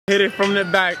Hit it from the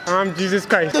back. I'm Jesus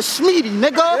Christ. The Schmeedy,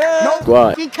 nigga. Yeah. No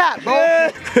fucking cap, bro.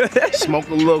 Yeah. Smoke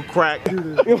a little crack.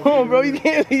 Come on, bro. You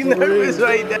can't be nervous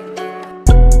right now.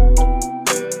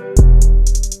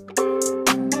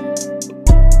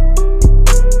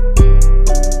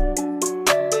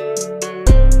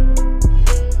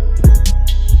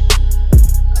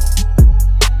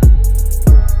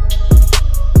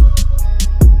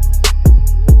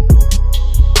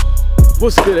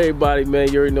 What's good, everybody,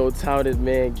 man? You already know what time it is,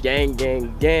 man. Gang,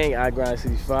 gang, gang. I grind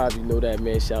 65. You know that,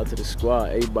 man. Shout out to the squad.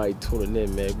 Everybody tuning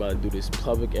in, man. About to do this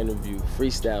public interview,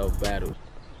 freestyle battle.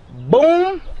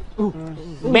 Boom.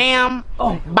 Bam.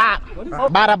 Bop.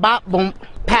 Bada bop. Boom.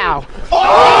 Pow.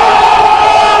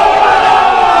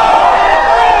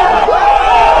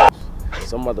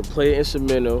 So I'm about to play an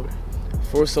instrumental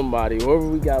for somebody. Whoever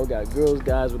we got girls,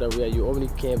 guys, whatever we got. You on the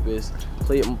campus.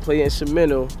 Play an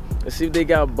instrumental. Let's see if they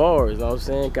got bars, you know what I'm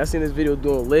saying? I seen this video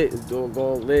doing lit, it's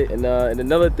going lit. And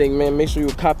another thing, man, make sure you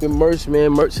copy merch,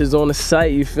 man. Merch is on the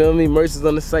site, you feel me? Merch is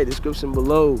on the site, description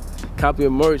below. Copy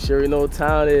merch, you already know what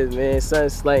time it is, man. Something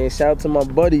slight. And shout out to my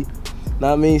buddy. Know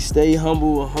what I mean? Stay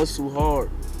humble and hustle hard.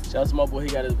 Shout out to my boy, he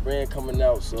got his brand coming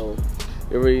out, so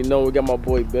you already know we got my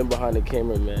boy Ben behind the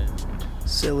camera, man.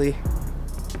 Silly.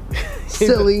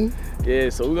 Silly. Yeah,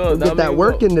 so we're gonna get that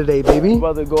work in today, baby. We're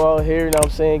about to go out here, you know what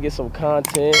I'm saying, get some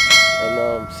content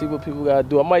and see what people gotta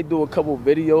do. I might do a couple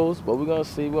videos, but we're gonna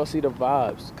see the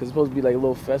vibes. Cause it's supposed to be like a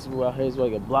little festival out here. It's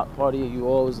like a block party and you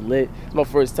always lit. It's my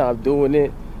first time doing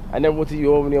it. I never went to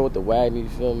you over there with the wagon, you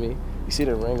feel me? You see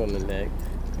the ring on the neck.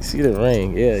 You see the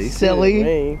ring, yeah. You Silly. See the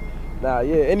ring. Nah,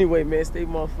 yeah, anyway, man, stay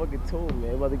motherfucking tuned,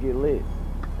 man. About to get lit.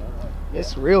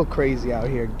 It's real crazy out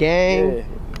here. Gang. Yeah. You know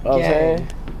what I'm saying?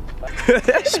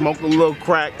 Smoke a little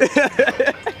crack.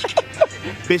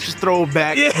 Bitches throw it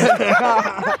back.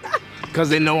 Yeah. Cause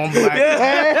they know I'm black.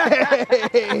 Yeah.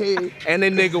 Hey. And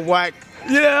they nigga whack.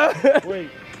 Yeah.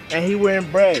 Wait. And he wearing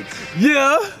breads.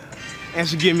 Yeah. And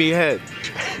she give me a head.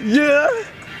 Yeah.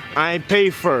 I ain't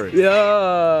paid for it.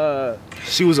 Yeah.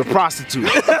 She was a prostitute.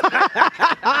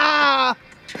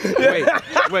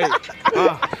 Wait.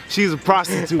 She's a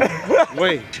prostitute.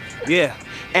 Wait. Yeah.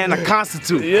 And a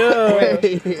constitute. Yeah.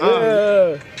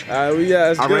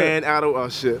 Alright, I ran out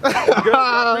of shit.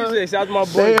 Appreciate it. Shout out to my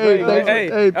boy.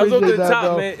 Hey, I was up to the top,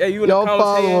 bro. Man. Hey, you in the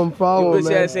comments follow him,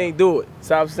 bitch ass ain't do it.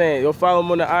 Stop saying. Yo, follow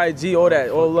him on the IG, all that,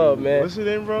 all love, man. What's your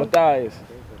name, bro? Matthias.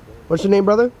 What's your name,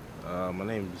 brother? My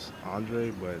name is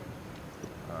Andre, but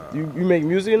you make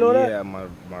music and all that? Yeah, my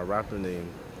rapper name.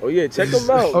 Oh yeah, check him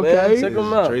out, okay. man. Check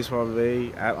him out. Dre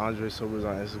Suave at Andre Sobers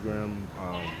on Instagram.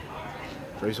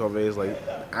 Dre Suave is like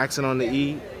accent on the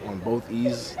E, on both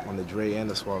E's, on the Dre and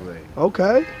the Suave.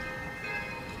 Okay.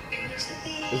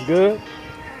 It's good.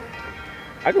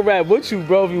 I can rap with you,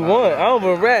 bro, if you want. I don't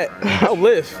even rap. I'll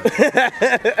lift.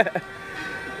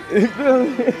 You feel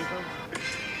me?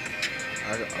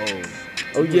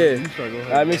 Oh yeah.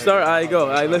 Let me start. All right, go. All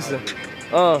right, listen.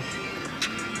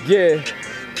 Yeah.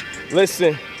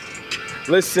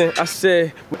 Listen, I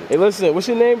said, hey, listen, what's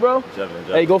your name, bro? Jevin.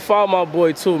 Hey, go follow my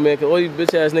boy too, man, cause all these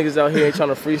bitch ass niggas out here ain't trying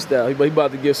to freestyle. He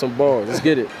about to give some bars. Let's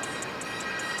get it.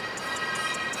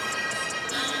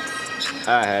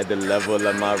 I had the level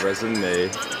of my resume.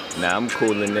 Now I'm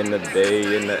cooling in the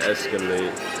bay in the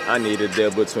Escalade. I need a deal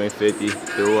between 50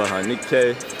 through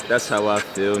 100K. That's how I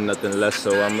feel, nothing less,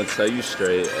 so I'ma tell you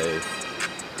straight,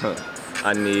 ayy.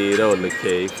 I need all the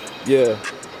cake. Yeah.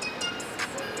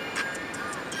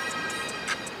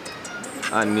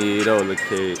 I need all the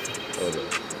cake. Hold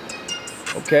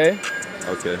up. Okay.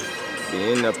 Okay.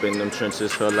 Being up in them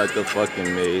trenches felt like a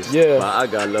fucking maze. Yeah. But I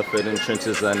got love for them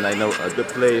trenches and I know other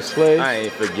place. I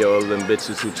ain't forget all them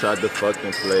bitches who tried to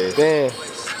fucking play. Damn.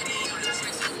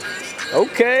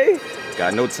 Okay.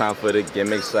 Got no time for the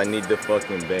gimmicks, I need the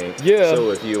fucking bank. Yeah.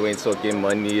 So if you ain't talking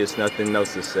money, it's nothing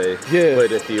else to say. Yeah.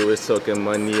 But if you was talking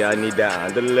money, I need that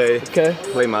underlay. Okay.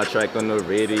 Play my track on the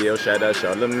radio, shout out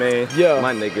Charlemagne. Yeah.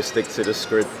 My niggas stick to the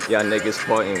script, y'all niggas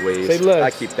parting ways. Say less.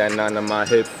 I keep that 9 on my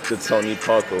hip, the Tony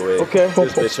Parker way. Okay.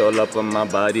 This bitch all up on my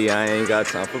body, I ain't got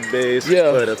time for bass.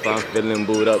 Yeah. But if I'm feeling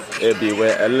booed up, it be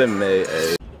with LMA.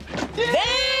 Ay.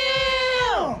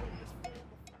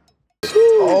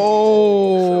 Oh.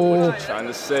 Trying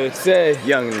to say,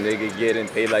 young nigga getting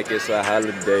paid like it's a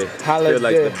holiday. Feel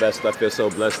like the best, I feel so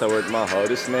blessed, I worked my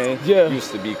hardest, man. Yeah.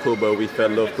 Used to be cool, but we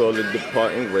fell off, call it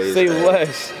departing ways. Say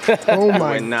less. Oh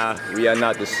my. Nah, we are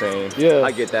not the same. Yeah.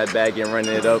 I get that bag and run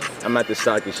it up, I'm at the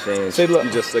stock exchange. Say look.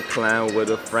 You just a clown with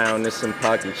a frown and some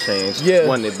pocket change. Yeah.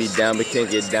 Wanna be down, but can't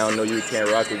get down, no you can't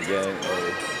rock again.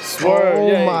 Swerve,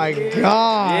 oh my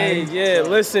God. Yeah,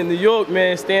 listen, New York,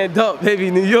 man, stand up,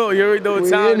 baby. New York, you already know what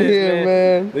time it is,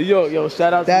 man. New York, yo,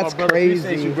 shout out That's to my brother. crazy.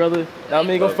 Appreciate you, brother. I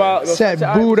mean, go follow. Said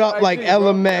boot up like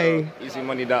LMA.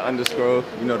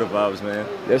 EasyMoney._. You know the vibes, man.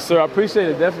 Yes, sir. I appreciate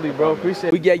it, definitely, bro. Appreciate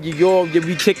it. We got you, yo. Yeah,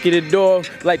 we kicking the door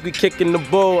like we kicking the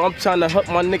ball. I'm trying to hunt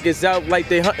my niggas out like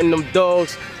they hunting them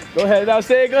dogs. Go ahead, I'll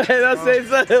say it. Go ahead, I'll say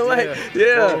something like,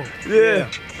 yeah.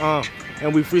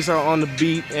 And we freestyle on the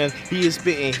beat, and he is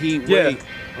spitting heat. Yeah.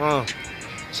 Wait,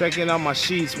 checking out my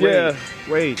sheets. Wait,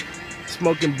 wait,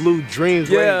 smoking blue dreams.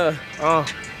 Yeah.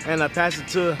 Wait, and I pass it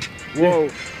to.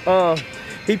 Whoa.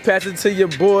 He passed it to your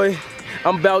boy.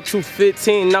 I'm about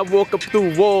 215, I walk up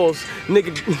through walls,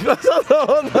 nigga.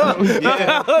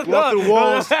 Yeah, walk through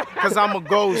walls, cause I'm a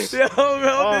ghost. Yo,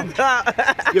 bro,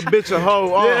 Your bitch a hoe.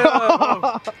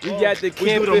 We got the campus.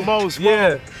 We do the most.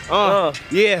 Yeah.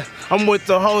 Yeah, I'm with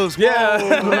the hoes. Yeah.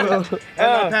 And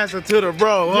I pass it to the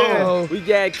bro. Yeah. We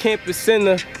got campus in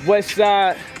the west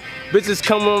side. Bitches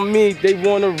come on me, they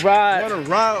wanna ride.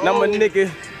 Now I'm a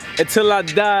nigga until I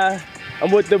die. I'm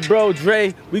with the bro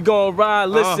Dre, we gon' ride,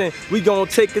 listen, we gon'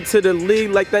 take it to the lead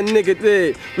like that nigga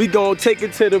did. We gon' take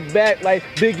it to the back like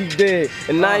Biggie did.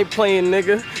 And I ain't playing,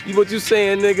 nigga. What you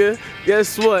saying, nigga?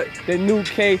 Guess what? The new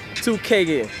K2K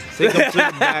in. Take him to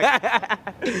the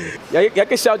back. Y'all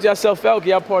can shout yourself out,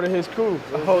 y'all part of his crew.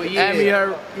 Oh, yeah.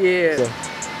 Yeah.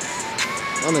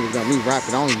 Y'all niggas got me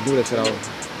rapping. I don't even do that shit all.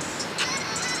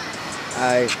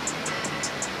 Alright.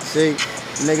 See?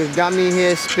 Niggas got me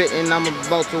here spitting, I'm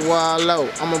about to wild out.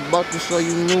 I'm about to show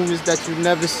you movies that you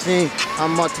never seen.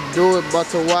 I'm about to do it, about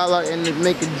to wild out and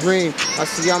make a dream. I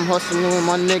see I'm hustling with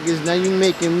my niggas, now you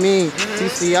making me.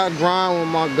 See, I grind with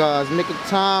my guys, make a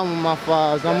time with my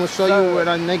fives. I'm gonna show you what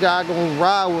a nigga, I gon'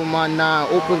 ride with my 9.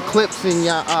 Open clips in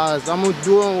your eyes, I'm gonna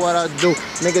do what I do.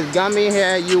 Niggas got me here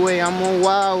at UA, I'm gonna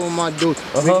wild with my dudes.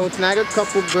 We gon' snag a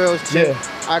couple girls, chill.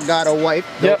 I got a wife,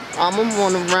 I'ma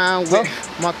run around with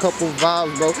my couple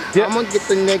vibes, bro. I'ma get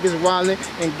the niggas wildin'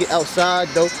 and get outside,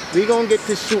 though. We gon' get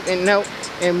to shooting out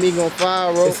and we gon'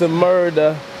 fire, bro. It's a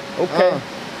murder. Okay.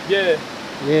 Yeah.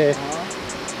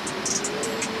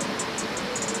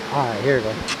 Alright, here we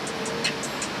go.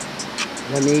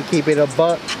 Let me keep it a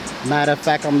buck. Matter of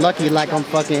fact, I'm lucky like I'm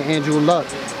fucking Andrew Luck.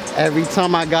 Every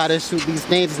time I gotta shoot these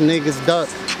things, niggas duck.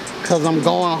 Cause I'm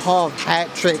going hard,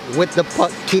 hat trick with the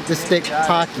puck, keep the stick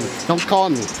cocky. Don't call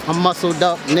me, I'm muscled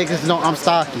up, niggas know I'm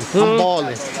stocky. I'm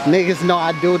ballin', niggas know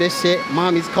I do this shit.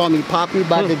 Mommies call me Poppy,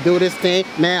 about to do this thing.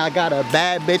 Man, I got a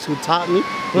bad bitch who taught me.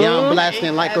 Yeah, I'm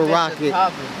blasting like a rocket.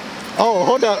 Oh,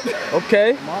 hold up.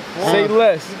 Okay, say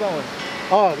less.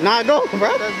 Oh, nah, go,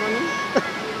 bro.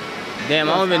 Damn,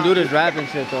 I don't even do this rapping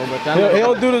shit though, but He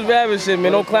don't do this rapping shit,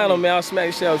 man. Don't clown on me. I'll smack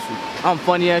the shit out you. I'm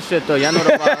funny as shit though. Y'all know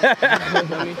the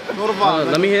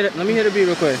vibe. Let me hit the beat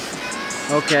real quick.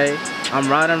 Okay, I'm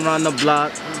riding around the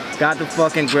block. Got the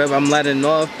fucking grip. I'm letting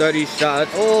off 30 shots.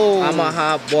 Oh. I'm a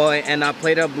hot boy and I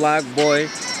play the black boy.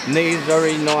 Niggas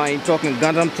already know I ain't talking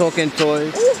guns, I'm talking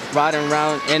toys. Riding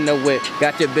around in the whip,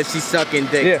 got your bitch, she sucking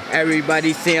dick.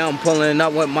 Everybody see I'm pulling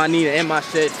up with my knee and my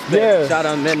shit spit. Shot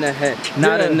him in the head,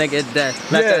 now the nigga dead.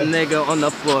 Left that nigga on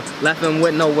the floor, left him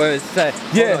with no words said.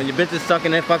 Hold on, your bitch is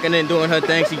sucking and fucking and doing her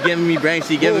thing. She giving me brains,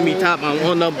 she giving me top. I'm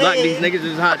on the block, these niggas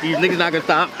is hot, these niggas not gonna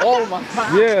stop. Oh my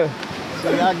God. So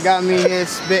y'all got me here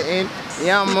spitting.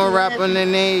 Yeah, I'm a rapper and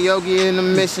then Yogi in the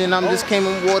mission. I'm just came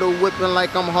in water whipping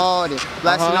like I'm Harden.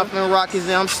 Blasting up in Rockies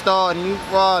and I'm starting. You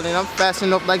frauding. I'm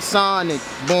fasting up like Sonic.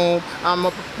 Boom. I'm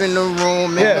up in the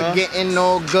room and her getting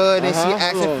all good. And she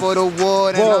asking for the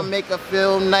wood. And I make her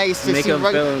feel nice. And Make she her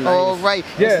feel nice. alright.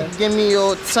 And she give me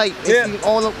all tight. And she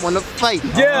all up wanna fight. She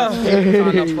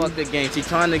trying to fuck the game. She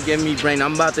trying to give me brain.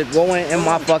 I'm about to go in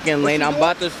my fucking lane. I'm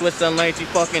about to switch the lane. She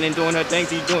fucking and doing her thing.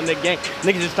 She doing the game.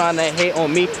 Niggas just trying to hate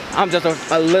on me. I'm just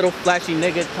a little flashy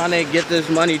nigga trying to get this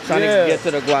money, trying to get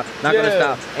to the guap. Not gonna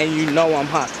stop. And you know I'm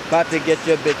hot. About to get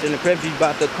your bitch in the crib. She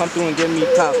about to come through and give me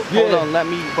top. Hold on, let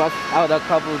me bust out a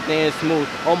couple dance moves.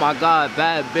 Oh my God,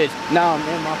 bad bitch. Now I'm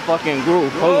in my fucking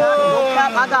groove. Hold on. No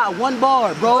cap, I got one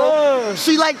bar, bro.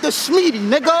 She like the Schmeedy,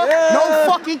 nigga. No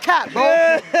fucking cap, bro.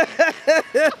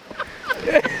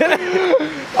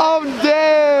 I'm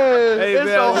dead. Hey, it's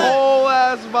man, a whole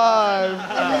ass vibe.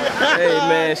 Hey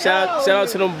man, shout out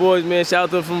to them boys, man. Shout out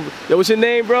to them from. Yo, what's your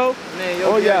name, bro?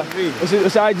 What's your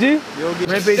IG?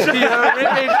 Rampage Ski, yo,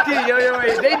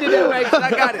 wait. They did that right, I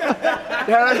got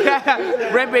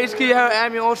it. Rampage Ski,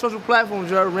 add me on all social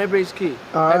platforms, yo. Rampage Ski.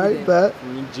 Alright, bet. For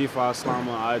me, G5 Slime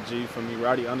on IG. For me,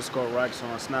 Rowdy_Rex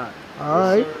on Snap.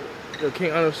 Alright. Yo,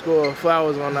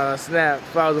 King_Flowers on Snap.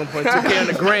 Flowers on 1.2K on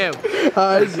the gram.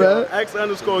 Alright, bet.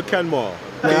 X_Kenmall.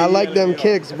 Man, I like them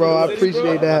kicks, bro. I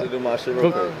appreciate that. Long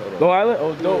Island?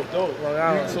 Oh, dope.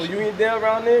 So you ain't there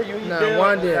around there? You ain't there?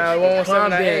 One day.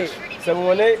 11798.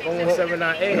 718?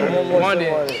 11798. One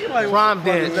dance. Prom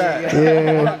dance.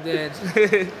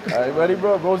 Yeah. Alright, ready,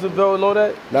 bro? Roosevelt and all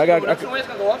that? Now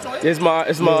it's my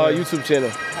YouTube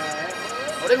channel.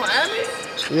 Oh, they gonna add me?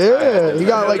 Yeah. He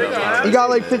got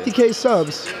like 50K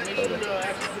subs.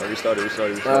 We started.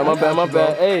 My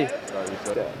bad. Hey.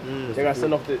 They got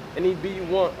send off any beat you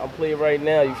want. I'm playing right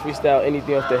now. You freestyle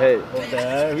anything off the head.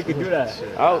 We can do that.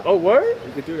 Oh, word?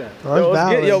 We can do that. Oh,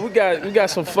 that's Yo, we got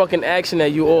some fucking action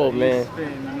at you all, man.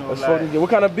 Let's fucking get. What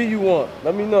kind of beat you want?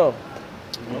 Let me know.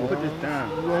 Put this down.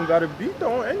 You don't got a beat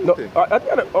on anything. No, I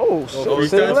gotta. Oh, shit.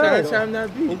 Say less. Time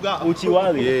that beat. Who got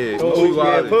Uchiwali? Yeah,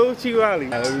 Uchiwali. Uchiwali. Uchiwali.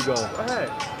 There we go. Go ahead.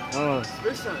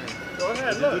 Spit something. Go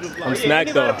ahead, look. I'm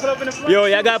snacked though. Yo,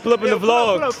 y'all gotta pull up in the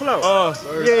vlog. Pull up.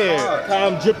 Yeah.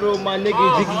 I'm dripping with my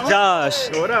nigga Jiggy Josh.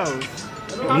 What else?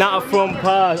 Not from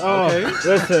Pod.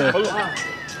 Listen.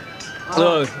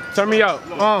 Look, turn me up.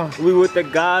 We with the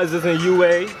guys that's in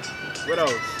UA. What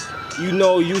else? You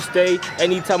know you stay.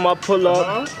 Anytime I pull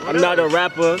up, I'm not a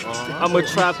rapper. I'm a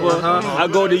trapper. I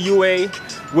go to UA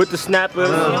with the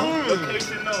snappers,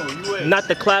 not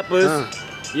the clappers.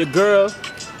 Your girl.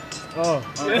 Say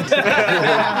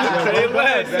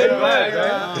less.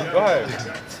 Go ahead.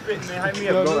 Spit, man. Hype me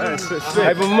up. Go ahead. Spit.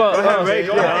 Hype him up. Go ahead, Ray.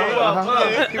 Go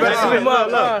ahead. Hype him up.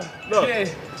 Look.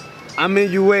 I'm in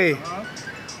UA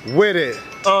with it.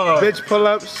 Bitch pull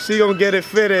up, she gon' get it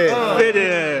fitted.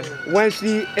 When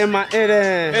she in my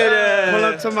pull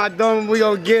up to my dome, we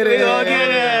gon' get it.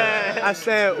 I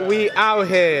said we out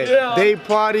here. They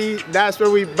party, that's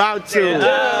where we bout to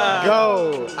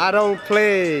go. I don't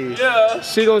play.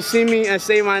 She gon' see me and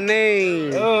say my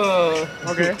name.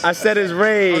 Okay. I said it's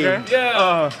Ray.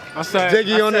 I said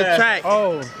Jiggy on the track.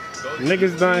 Oh,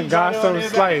 niggas done got some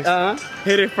slice.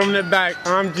 Hit it from the back.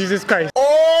 I'm Jesus Christ.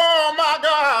 Oh my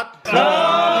God.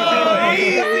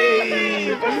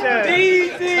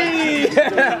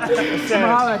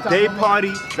 They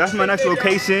party, that's my next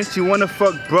location. She wanna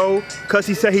fuck bro, cause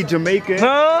he said he Jamaican. Easy.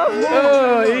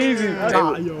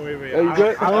 Yo, wait. Are you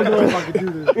good? I don't know if I can do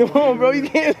this. Come on, bro. You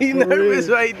can't be nervous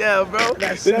right now, bro.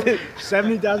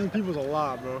 70,000 people's a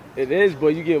lot, bro. It is,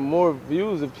 but you get more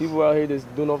views if people out here that's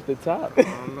doing off the top.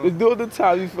 Just do it off the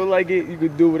top. You feel like it, you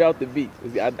could do without the beat.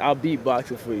 I'll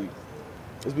beatbox it for you.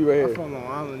 Let's be right here. I'm from Long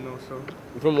Island though, so.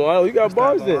 You from Long Island? You got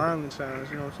bars there. Long Island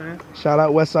sounds, you know what I'm saying? Shout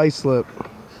out West Side Slip.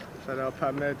 Shout out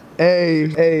Pat Med.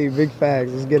 Hey, big facts.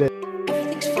 Let's get it.